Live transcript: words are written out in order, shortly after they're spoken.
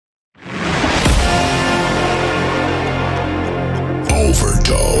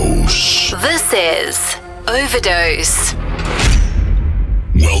This is Overdose.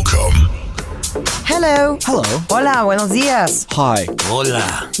 Welcome. Hello. Hello. Hola, buenos días. Hi.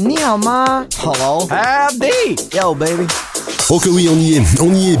 Hola. Ni hao ma. Hello. Abdi. Yo, baby. Oh que oui, on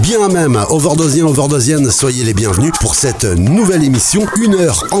y est bien même. Overdosiens, overdosiennes, soyez les bienvenus pour cette nouvelle émission. 1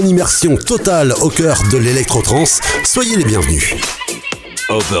 heure en immersion totale au cœur de l'électro-trance. Soyez les bienvenus.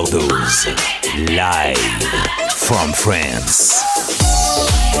 Overdose. Live from France.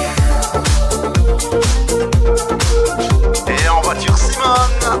 Et en voiture,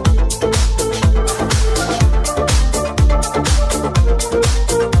 Simone.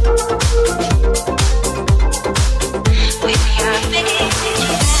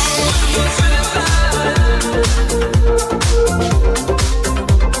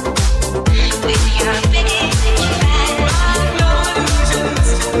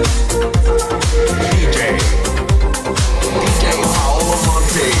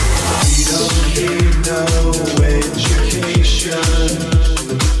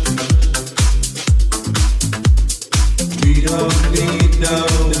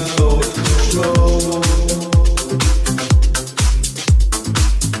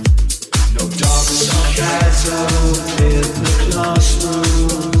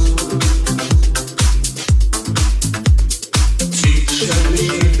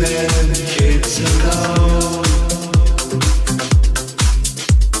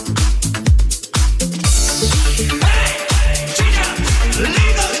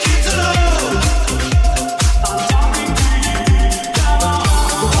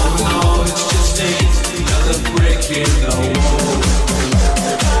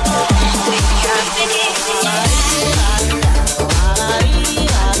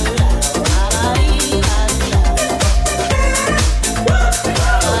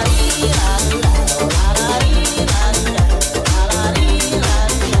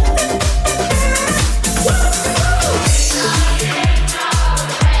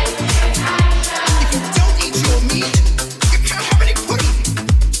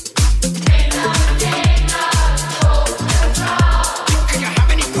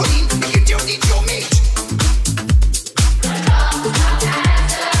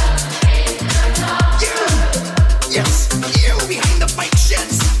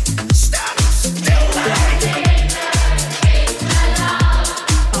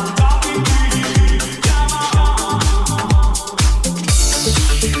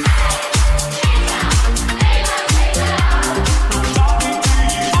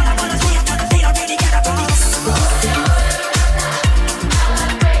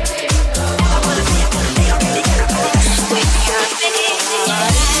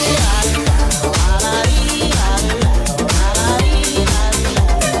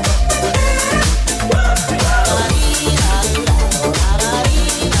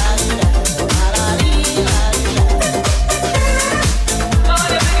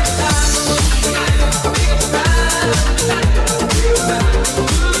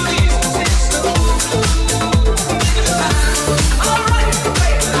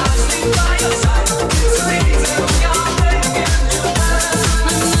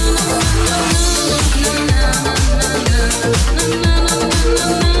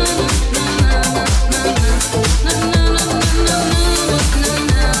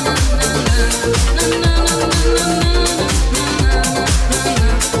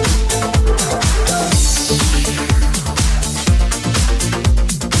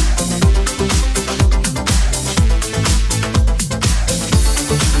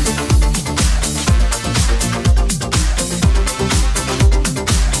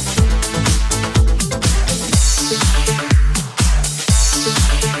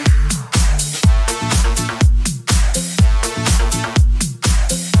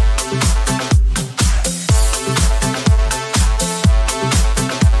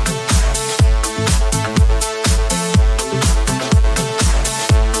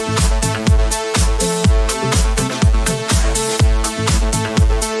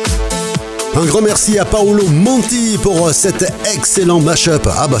 Un grand merci à PAOLO MONTI pour cet excellent mashup.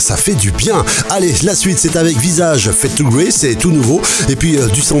 Ah bah ça fait du bien. Allez, la suite c'est avec VISAGE, Fade to Grey, c'est tout nouveau. Et puis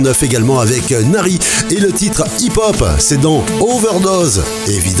du son neuf également avec NARI. Et le titre Hip Hop, c'est dans Overdose,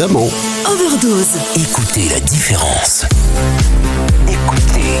 évidemment. Overdose. Écoutez la différence.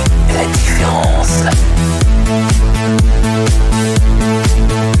 Écoutez la différence.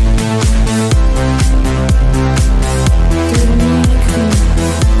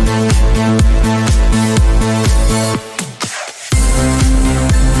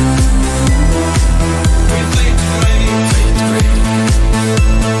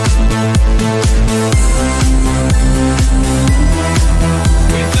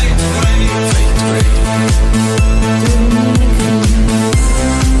 We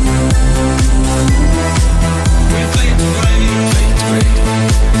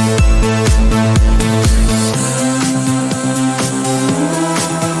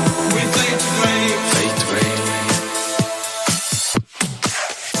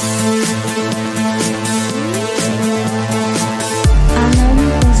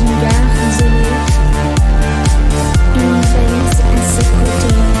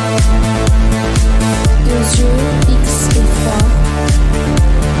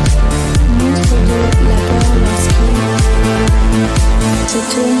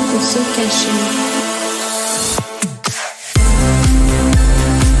retourne pour se cacher.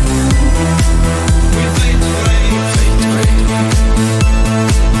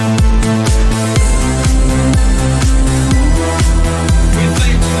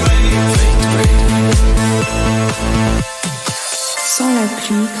 Sans la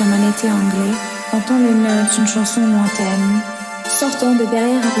pluie, comme un été anglais, entend les notes d'une chanson lointaine, sortant de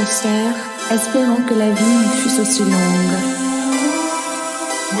derrière un concert, espérant que la vie ne fût aussi longue.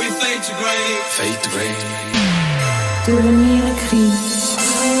 We fade to gray, fade to gray. Devenir cri.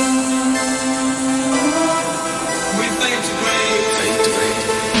 We fade to gray, fade to gray.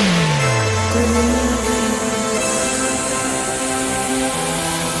 Devenir cri.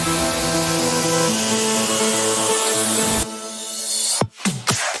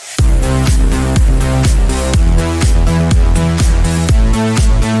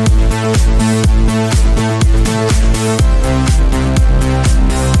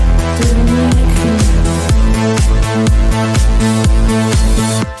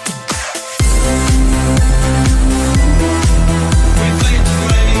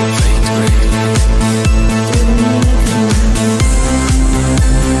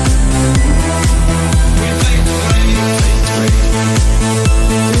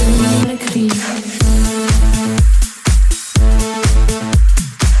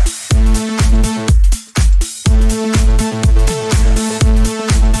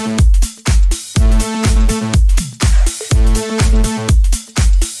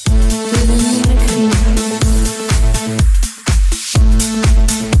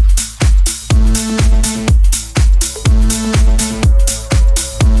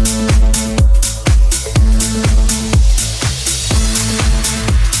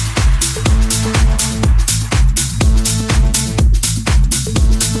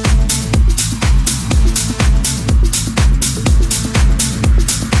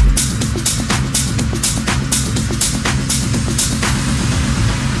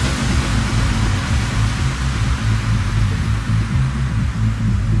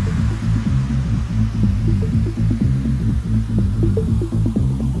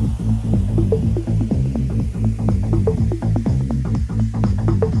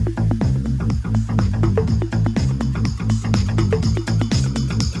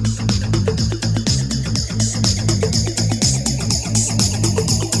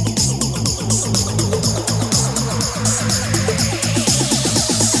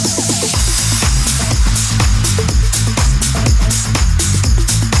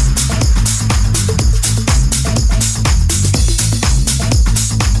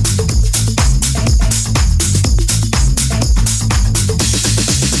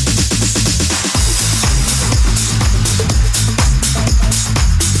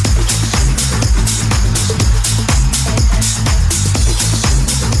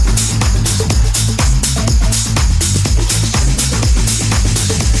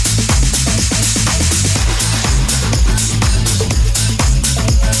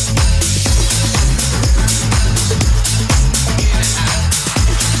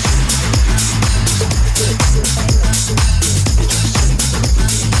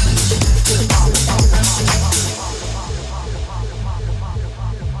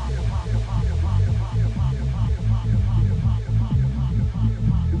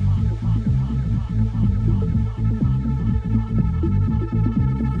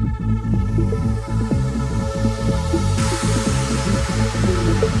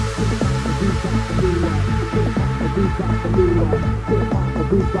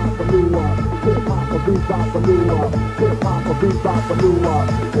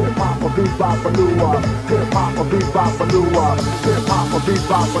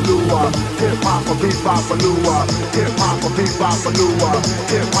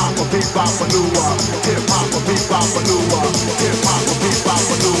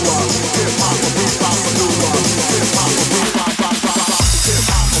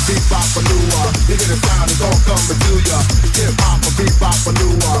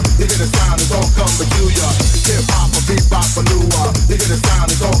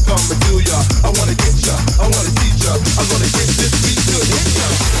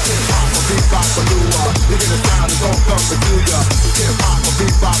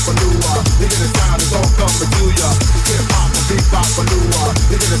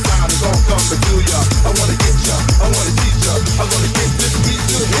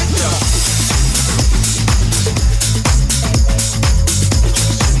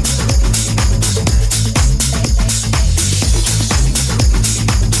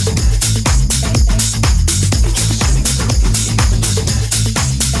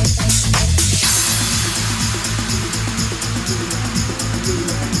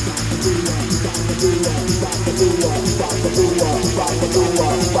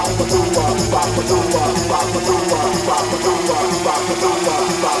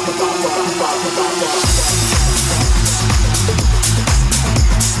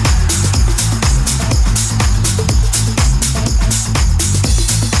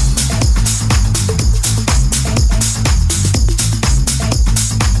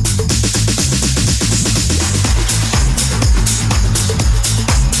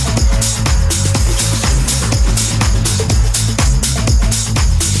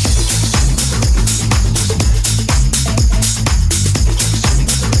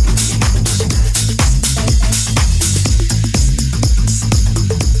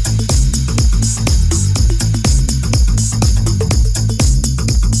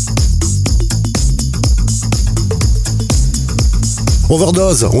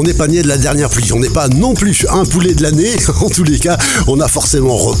 Overdose, on n'est pas né de la dernière pluie, on n'est pas non plus un poulet de l'année. En tous les cas, on a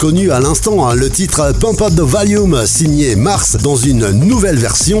forcément reconnu à l'instant le titre Pump Up the Volume signé Mars dans une nouvelle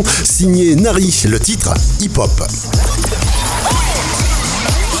version signée NARI, le titre Hip Hop. 1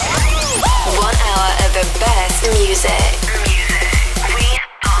 hour of the best music. We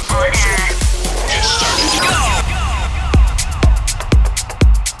are on air.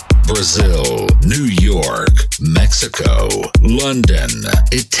 Brazil, New York, Mexico, London,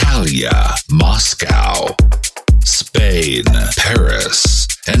 Italia, Moscow, Spain, Paris,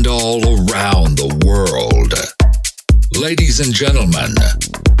 and all around the world. Ladies and gentlemen,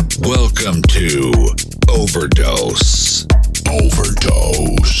 welcome to Overdose.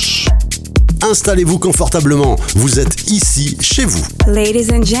 Overdose. Installez-vous confortablement, vous êtes ici chez vous.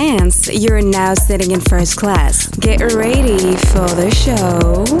 Ladies and gents, you're now sitting in first class. Get ready for the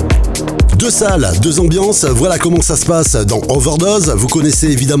show. Deux salles, deux ambiances, voilà comment ça se passe dans Overdose. Vous connaissez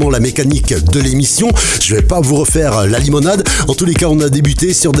évidemment la mécanique de l'émission, je vais pas vous refaire la limonade. En tous les cas, on a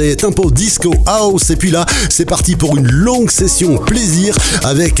débuté sur des tempos disco house et puis là, c'est parti pour une longue session plaisir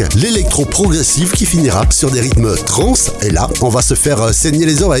avec l'électro progressif qui finira sur des rythmes trance. Et là, on va se faire saigner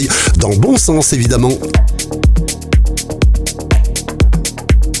les oreilles, dans le bon sens évidemment.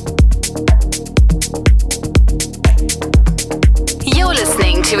 You're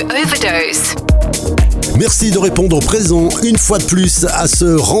listening to Overdose. Merci de répondre présent une fois de plus à ce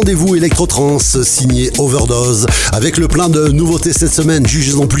rendez-vous Electro-Trance signé Overdose. Avec le plein de nouveautés cette semaine,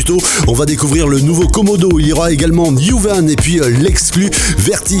 jugez-en plutôt, on va découvrir le nouveau KOMMODO, il y aura également YUVEN et puis l'exclu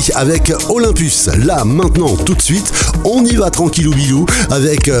VRTY avec Olimpus. Là, maintenant, tout de suite, on y va tranquillou bilou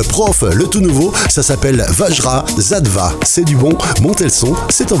avec PROFF, le tout nouveau, ça s'appelle Vajrasattva. C'est du bon, montez le son,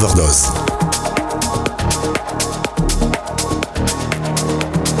 c'est Overdose.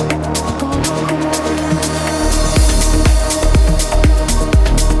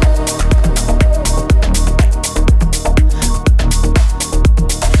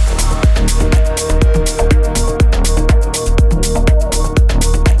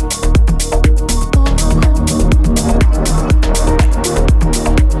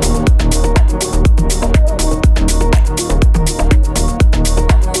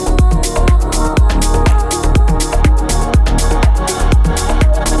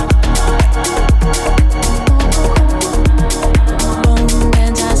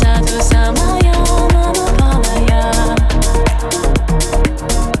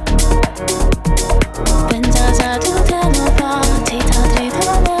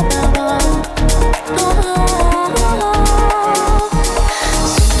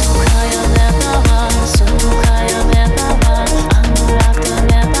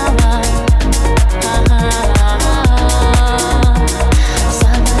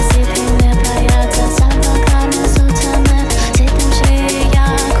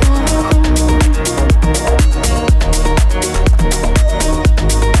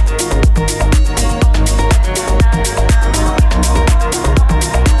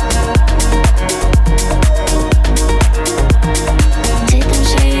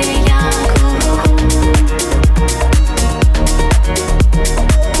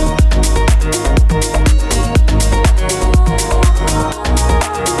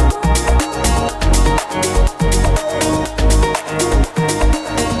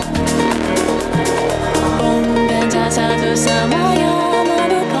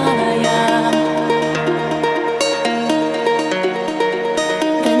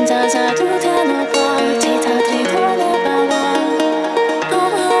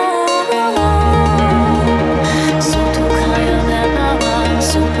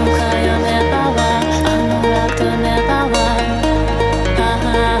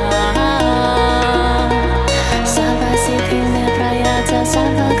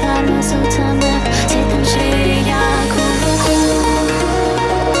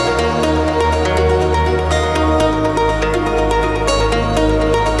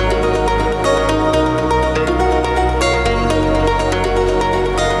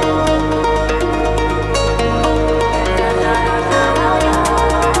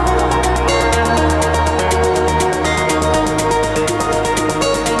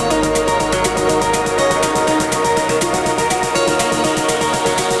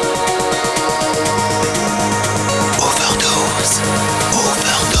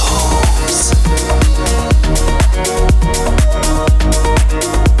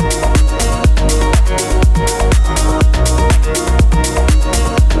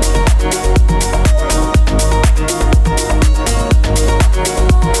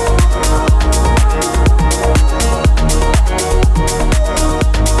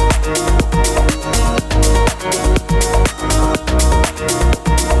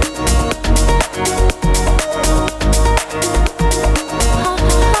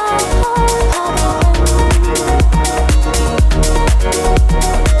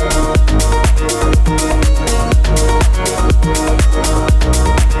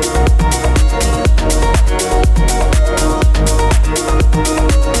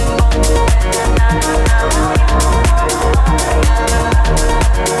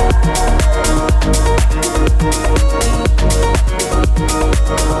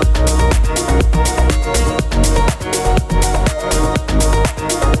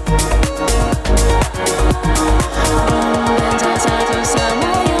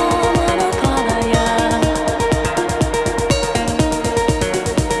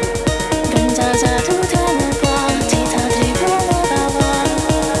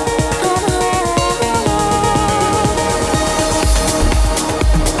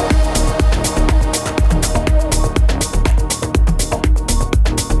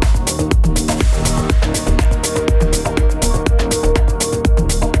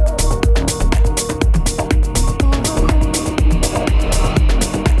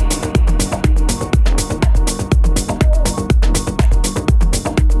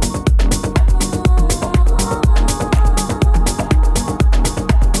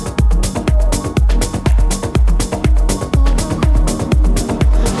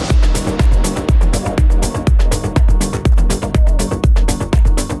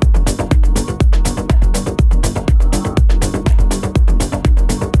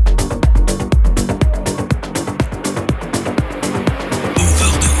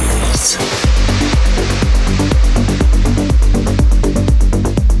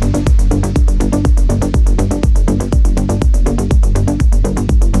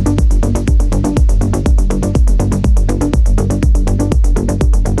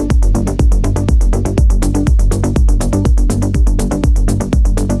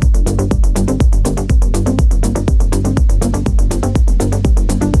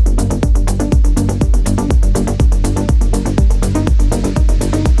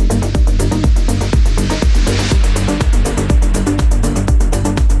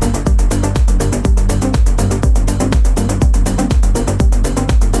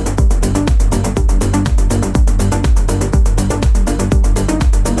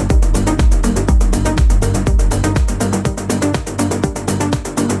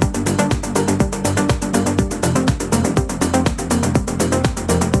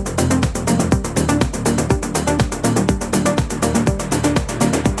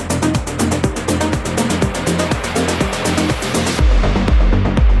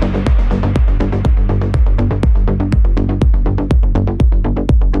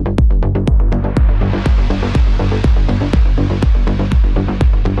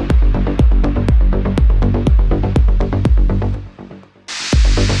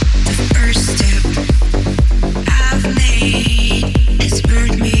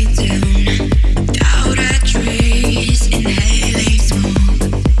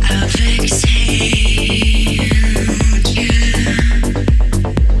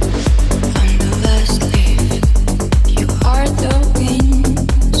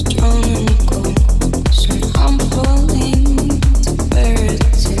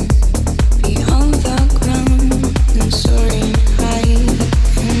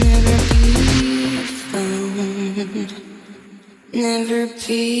 never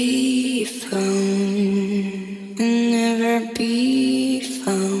be found, never be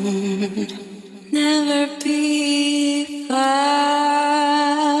found, never be found.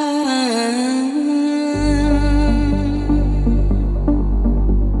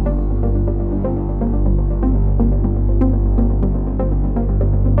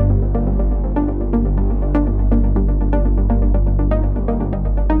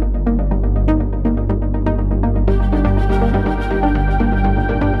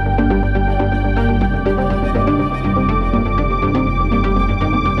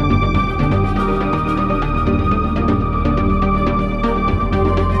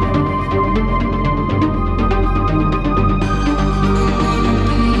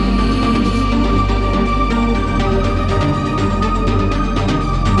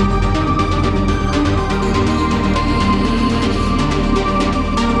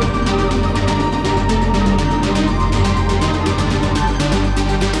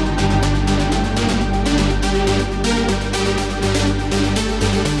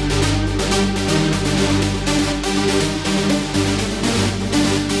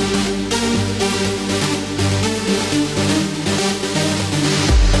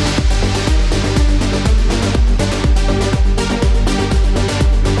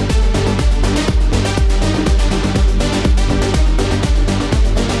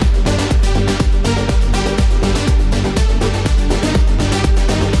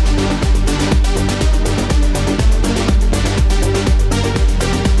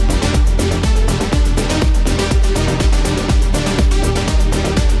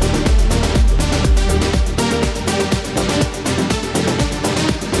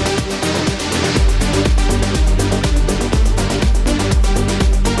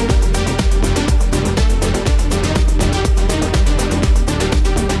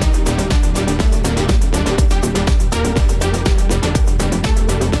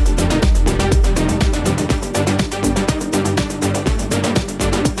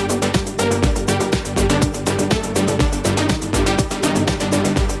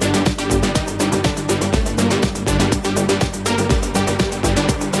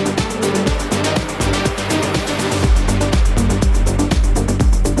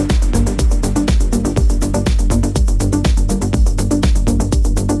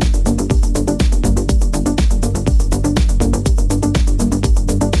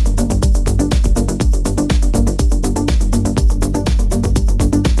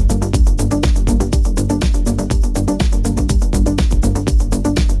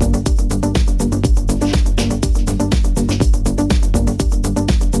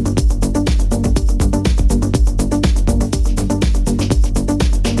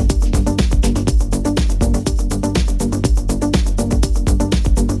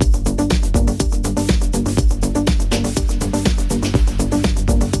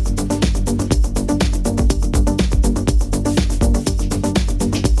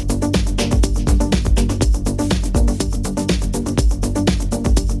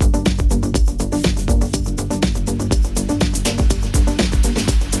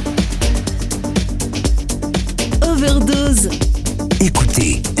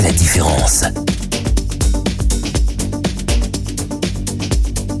 Écoutez la différence.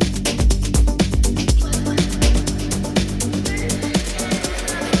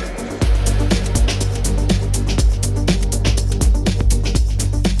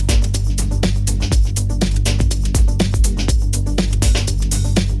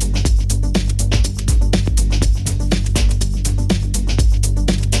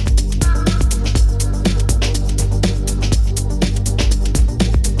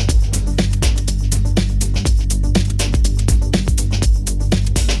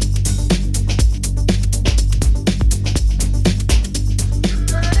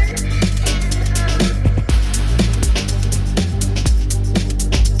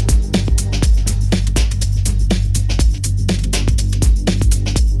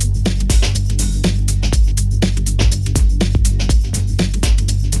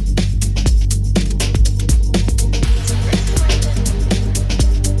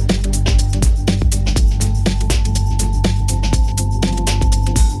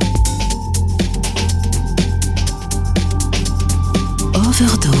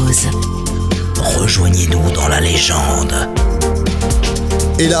 Rejoignez-nous dans la légende.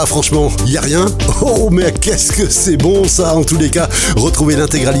 Et là, franchement, il n'y a rien. Oh, mais qu'est-ce que c'est bon ça. En tous les cas, retrouvez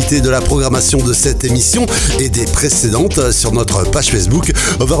l'intégralité de la programmation de cette émission et des précédentes sur notre page Facebook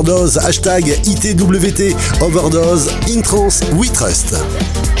Overdose, #ITWT, Overdose, in Trance, we trust.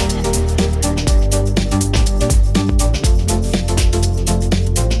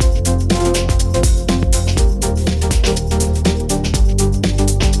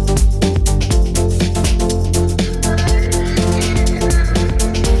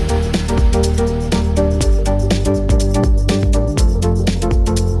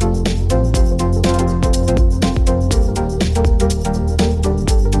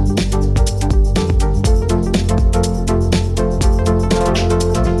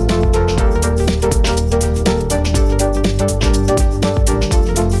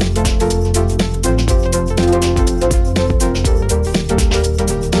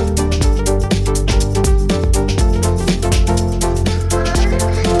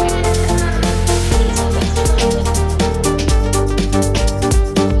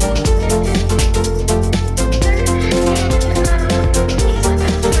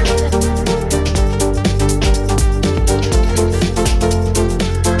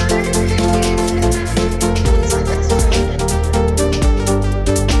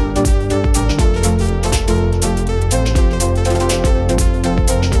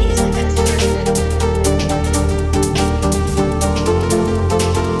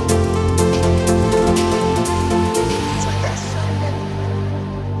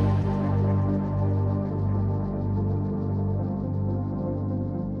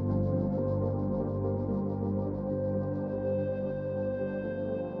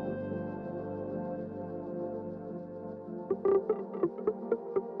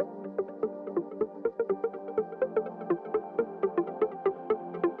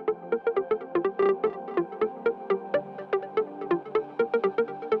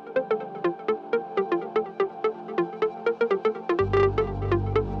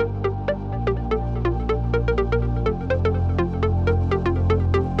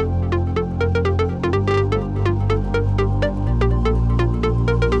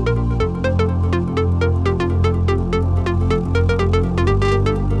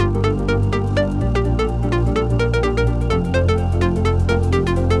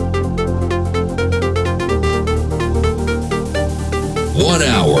 1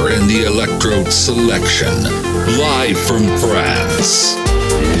 hour in the Electro selection, live from France.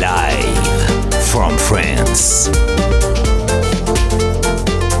 Live from France.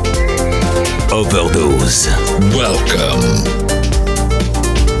 Overdose. Welcome.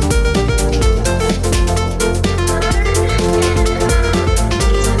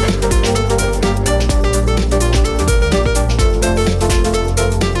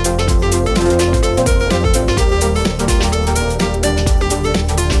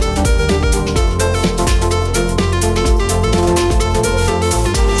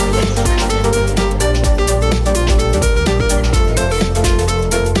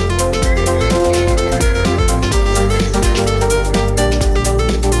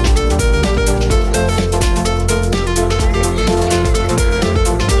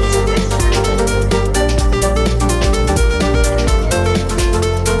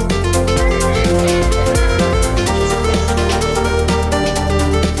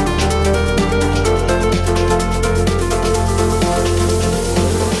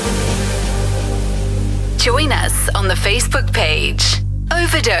 Join us on the Facebook page.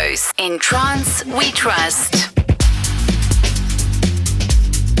 Overdose. In Trance, we trust.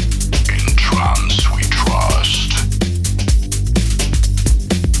 In Trance, we trust.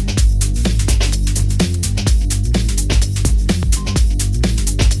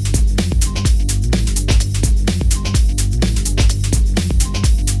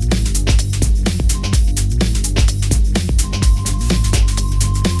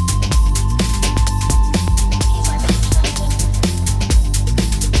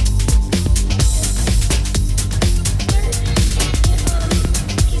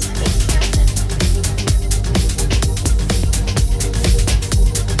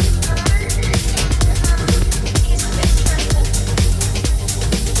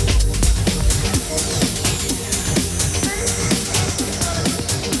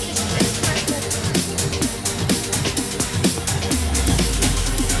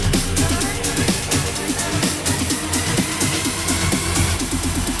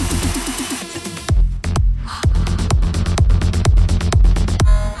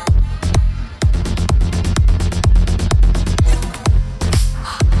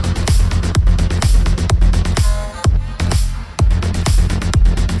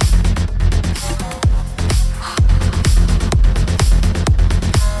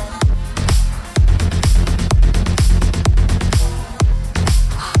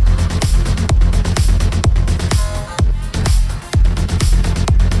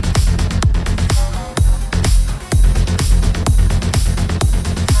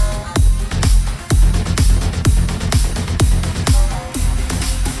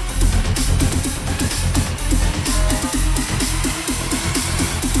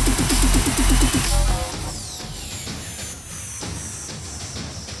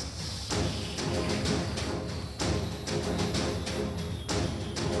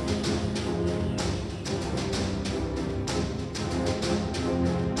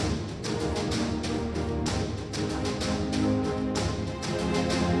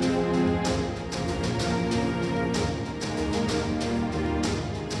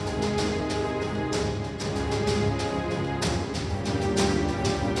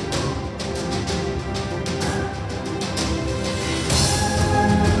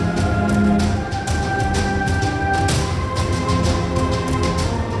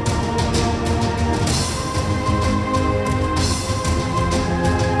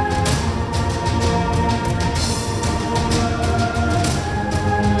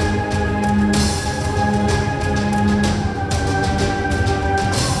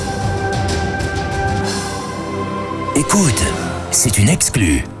 Écoute, c'est une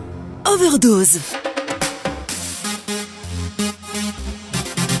exclue. Overdose.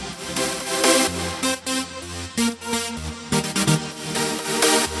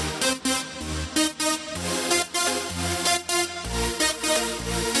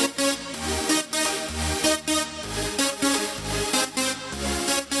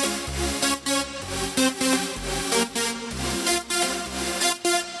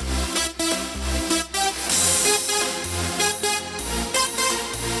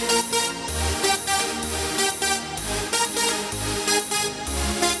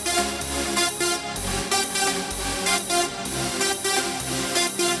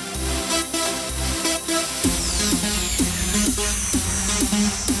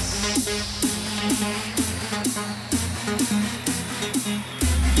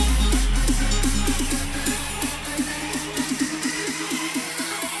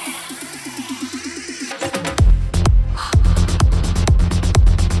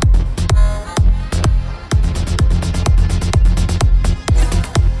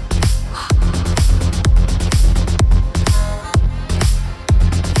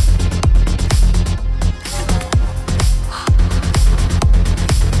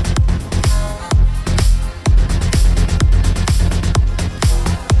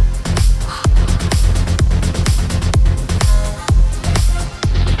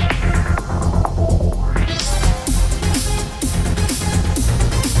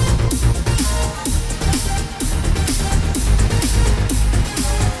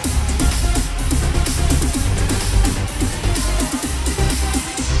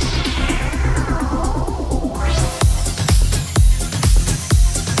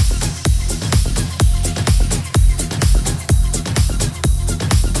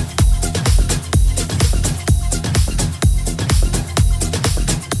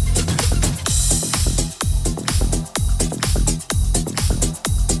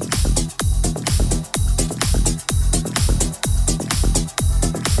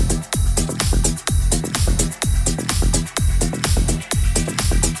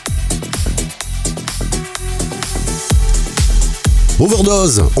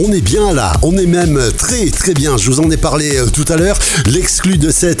 Overdose, on est bien là, on est même très très bien. Je vous en ai parlé tout à l'heure. L'exclu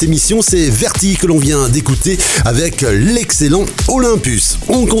de cette émission, c'est VRTY que l'on vient d'écouter avec l'excellent Olimpus.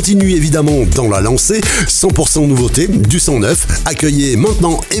 On continue évidemment dans la lancée, 100% nouveauté, du son neuf. Accueillez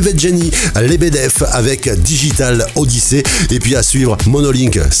maintenant EVGENY, LEBEDEV avec Digital Odyssey. Et puis à suivre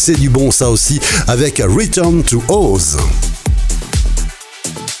MONOLINK, c'est du bon ça aussi, avec Return to Oz.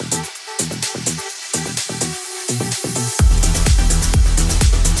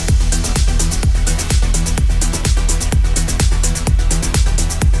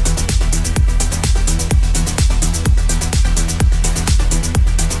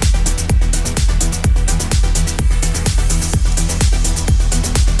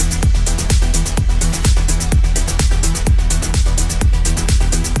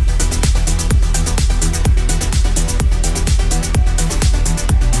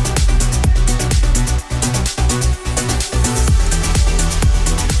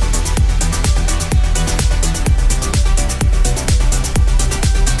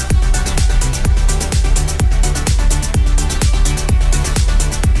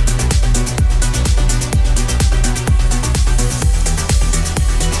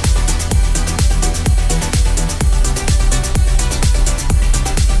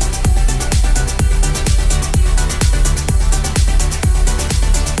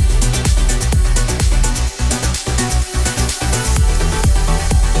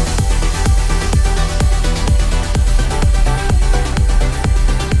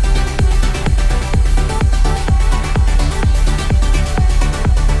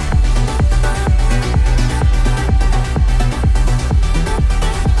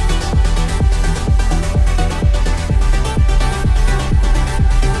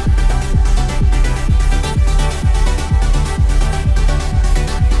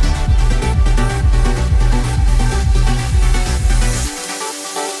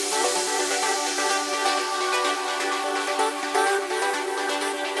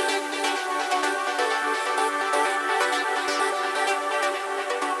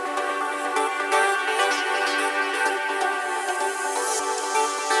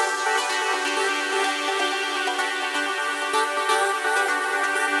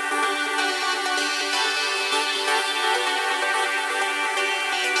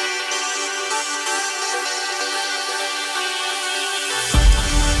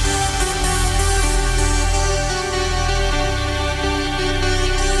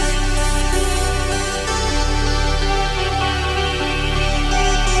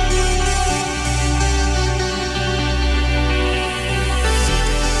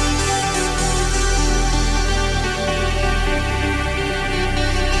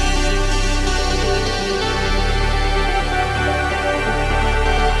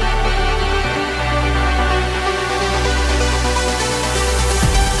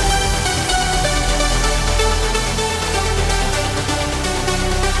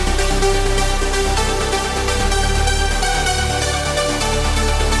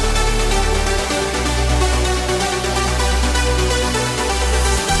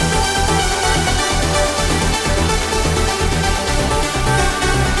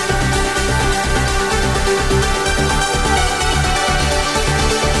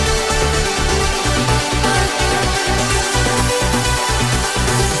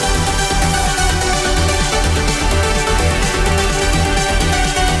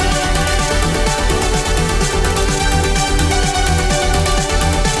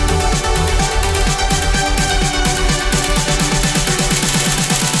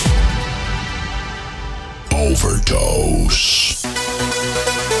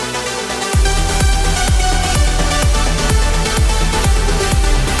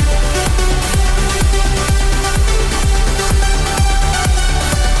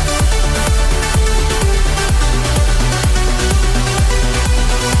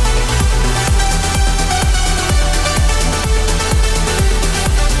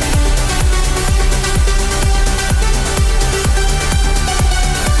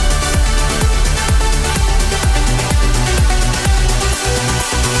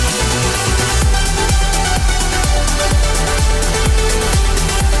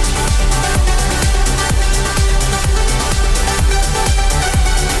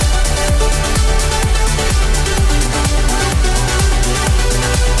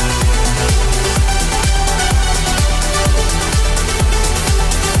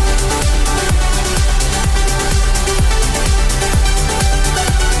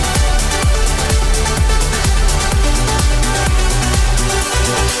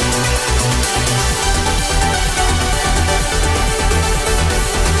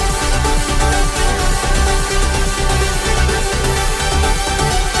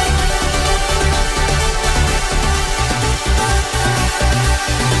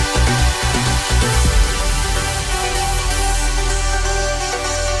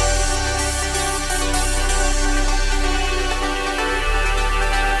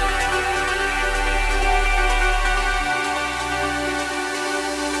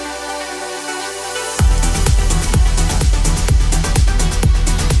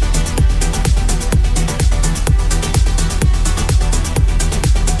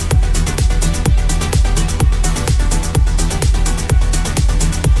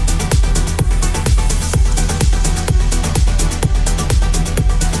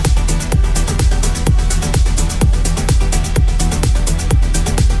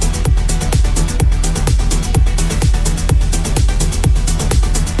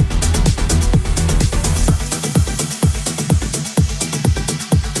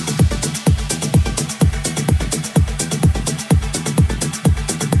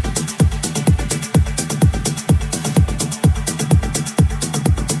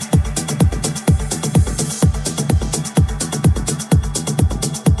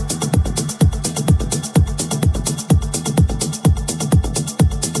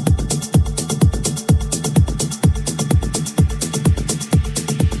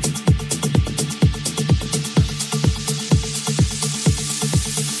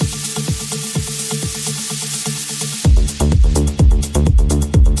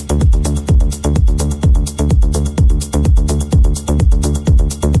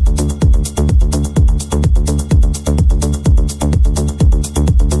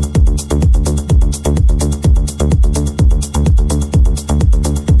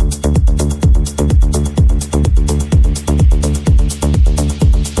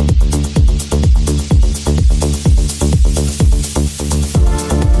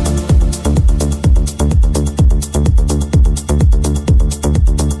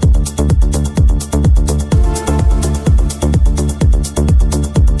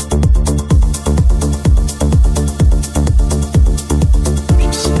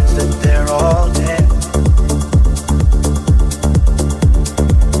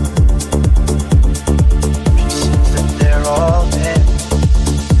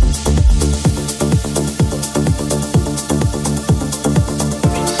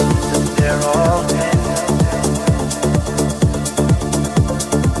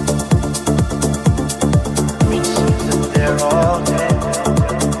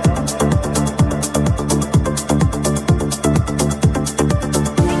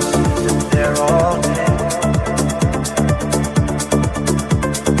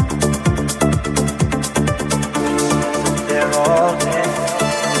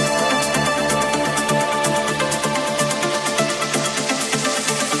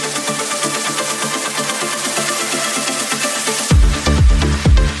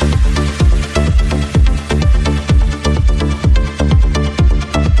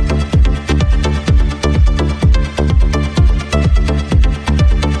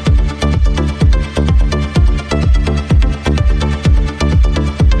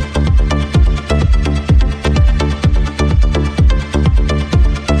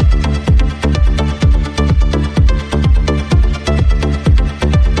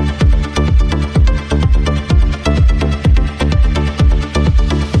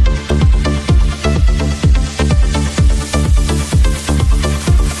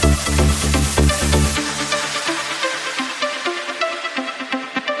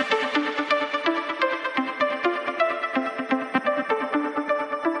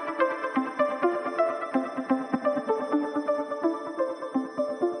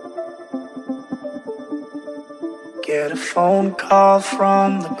 get a phone call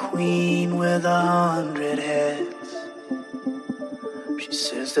from the queen with 100 heads. She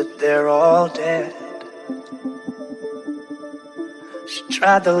says that they're all dead. She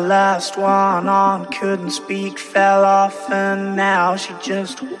tried the last one on, couldn't speak, fell off, and now she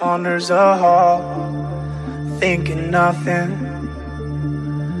just wanders a hall, thinking nothing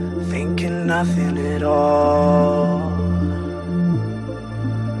at all.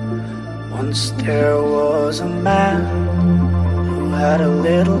 Once there was a man who had a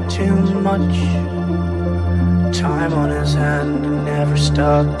little too much time on his hand and never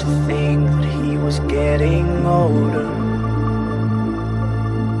stopped to think that he was getting older.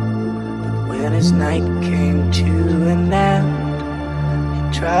 But when his night came to an end,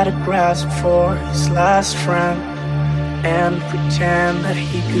 he tried to grasp for his last friend and pretend that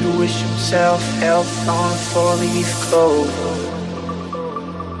he could wish himself health on a four-leaf clover.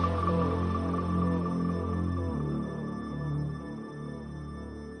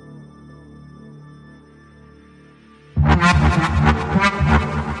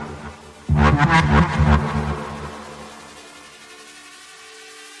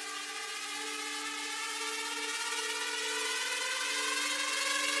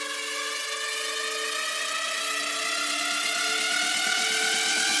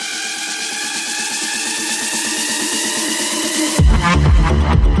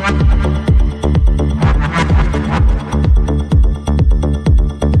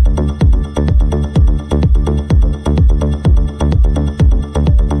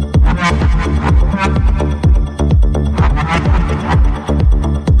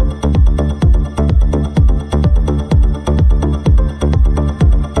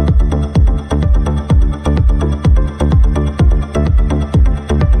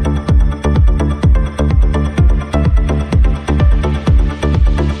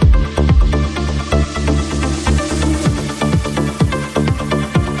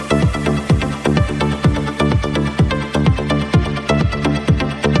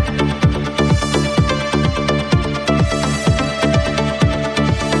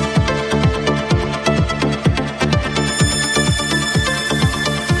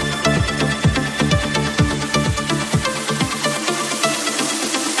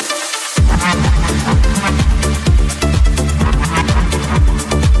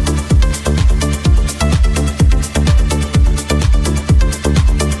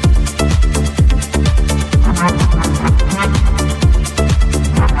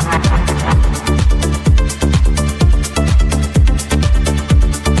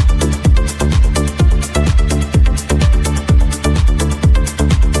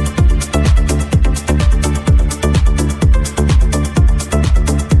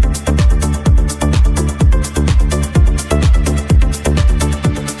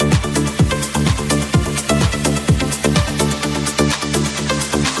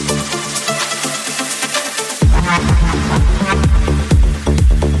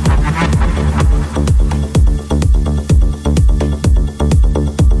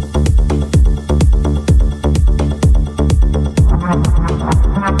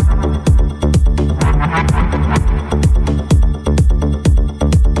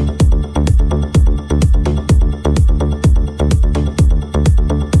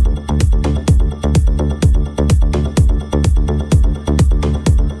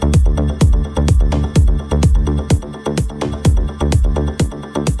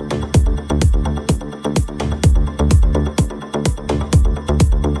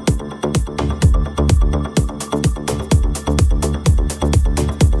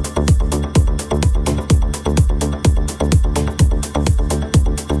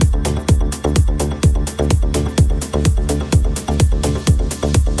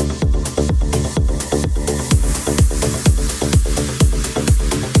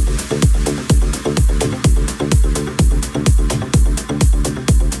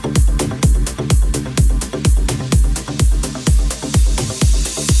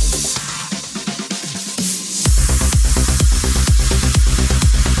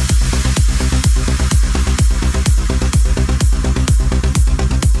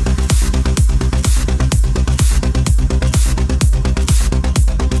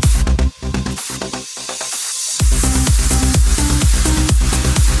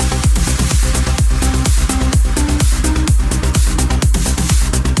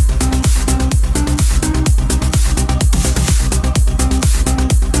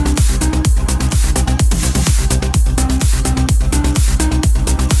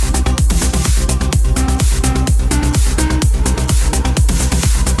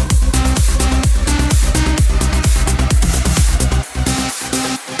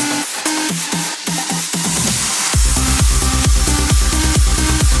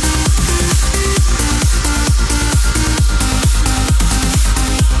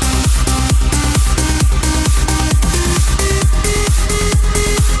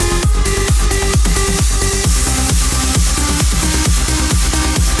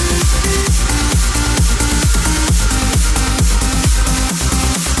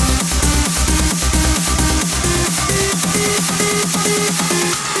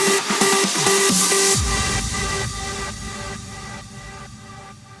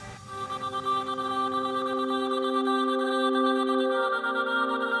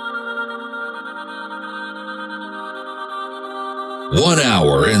 1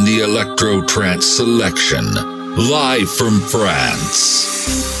 hour in the Electro Trance selection, live from France.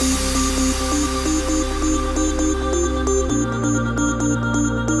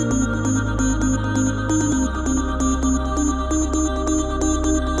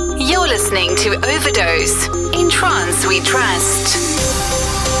 You're listening to Overdose. In Trance We Trust.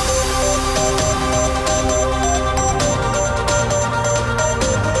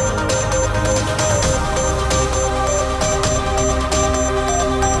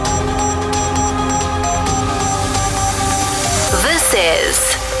 This is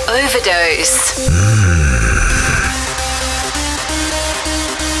Overdose.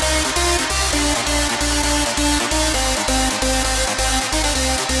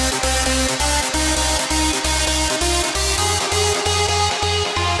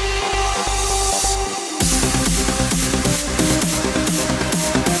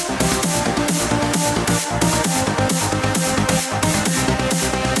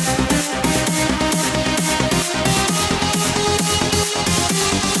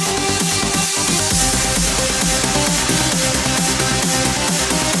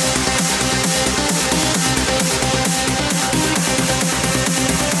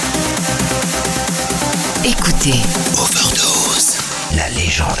 Écoutez, Overdose. La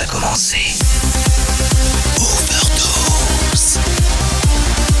légende a commencé. Overdose.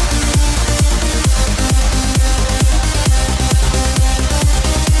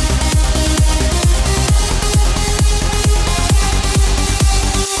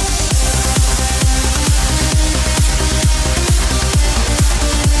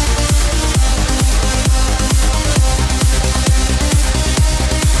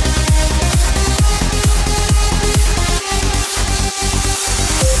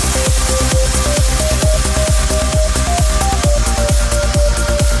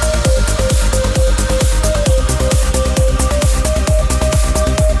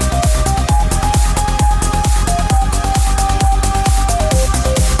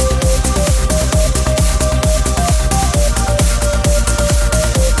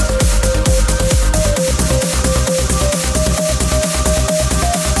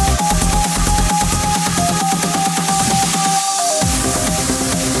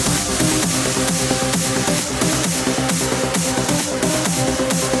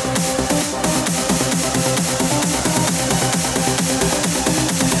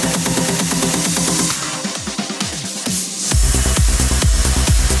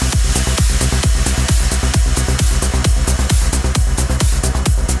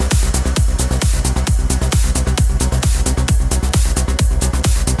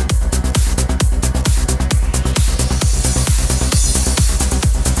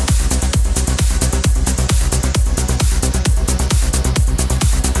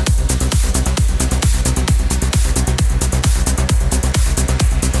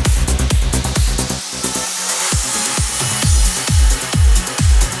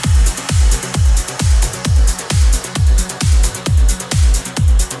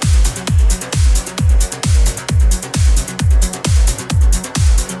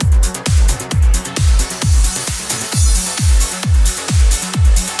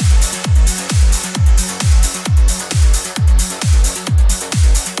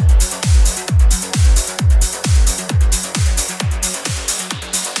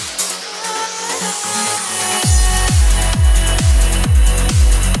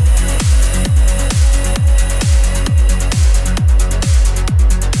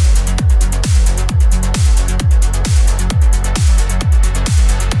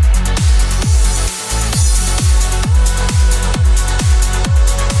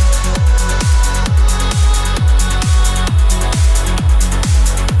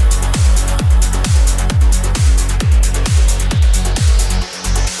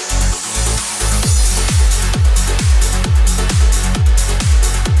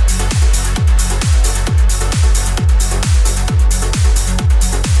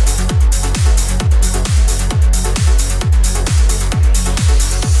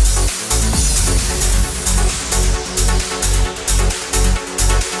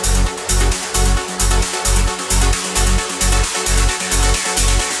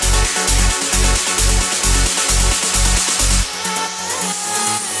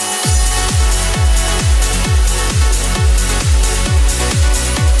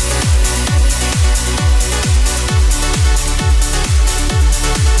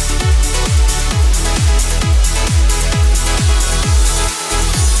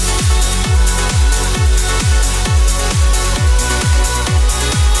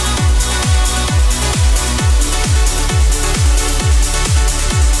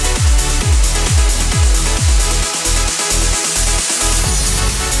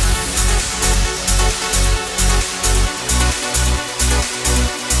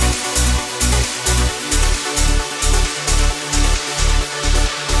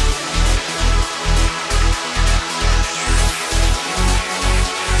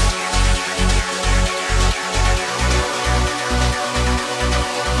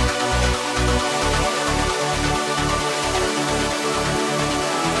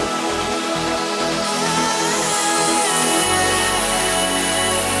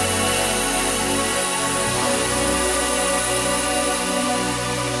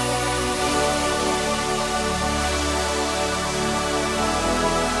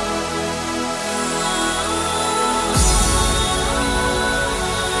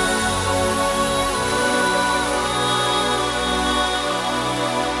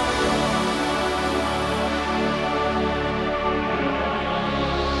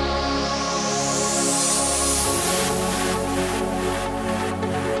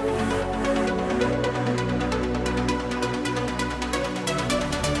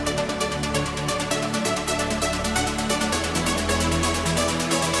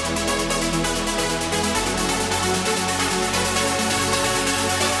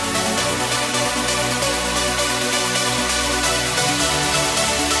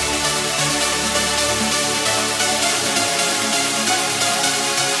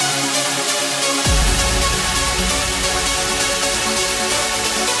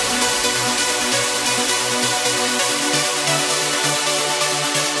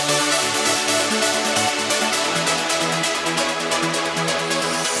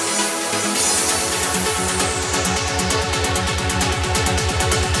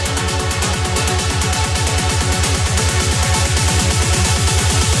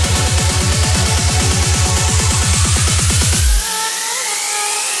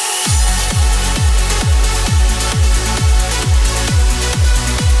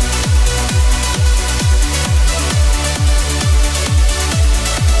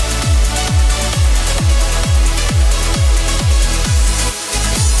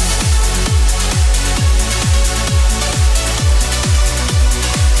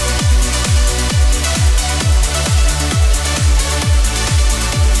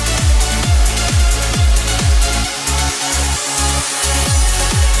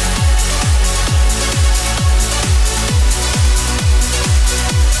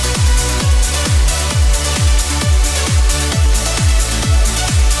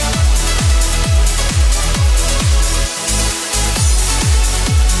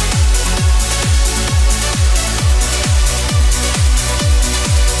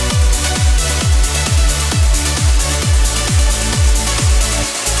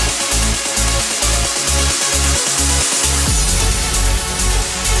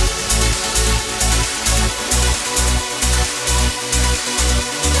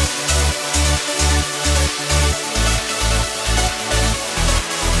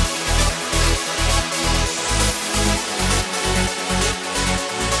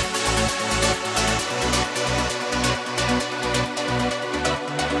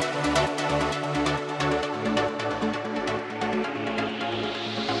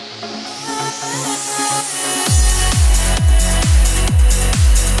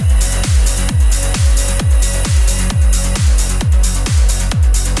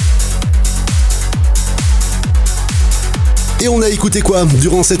 Et on a écouté quoi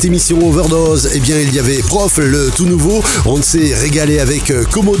durant cette émission Overdose? Eh bien, il y avait Proff, le tout nouveau. On s'est régalé avec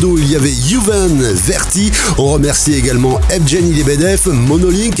KOMMODO. Il y avait YUVEN, VRTY. On remercie également EVGENY, LEBEDEV,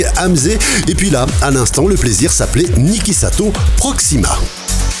 MONOLINK, HAMZEH. Et puis là, à l'instant, le plaisir s'appelait NIKI SATO, Proxima.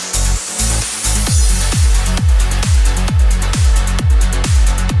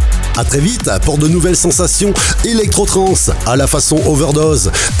 A très vite pour de nouvelles sensations Electro-Trance à la façon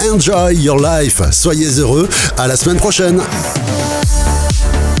Overdose. Enjoy your life, soyez heureux, à la semaine prochaine.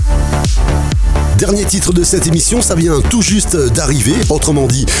 Dernier titre de cette émission, ça vient tout juste d'arriver, autrement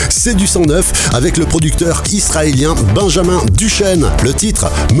dit, c'est du 109 avec le producteur israélien Benjamin DUCHENNE. Le titre,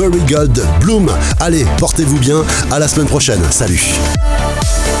 Marigold Bloom. Allez, portez-vous bien, à la semaine prochaine, salut.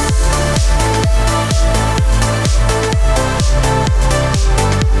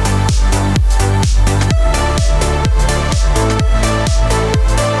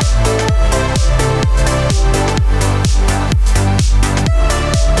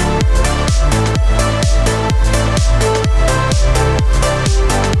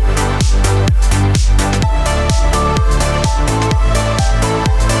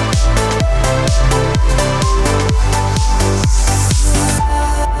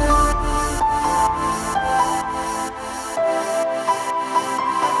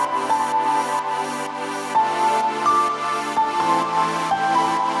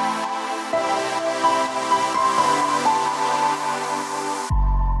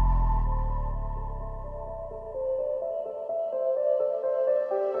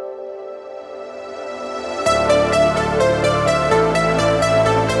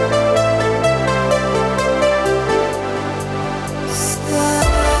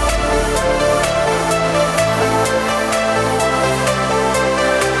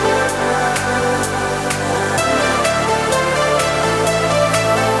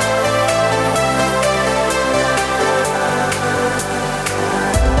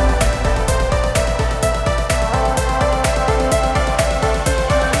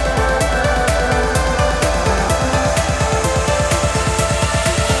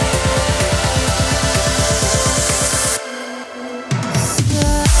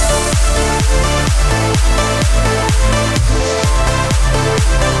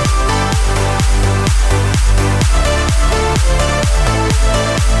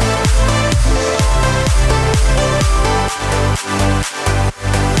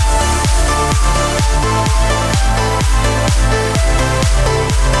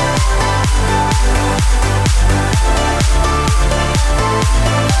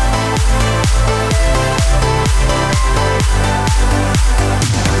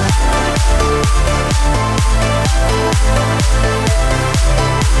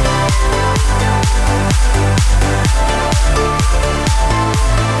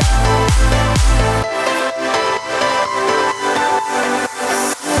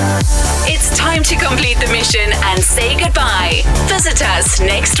 And say goodbye. Visit us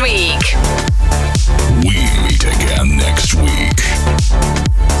next week. We meet again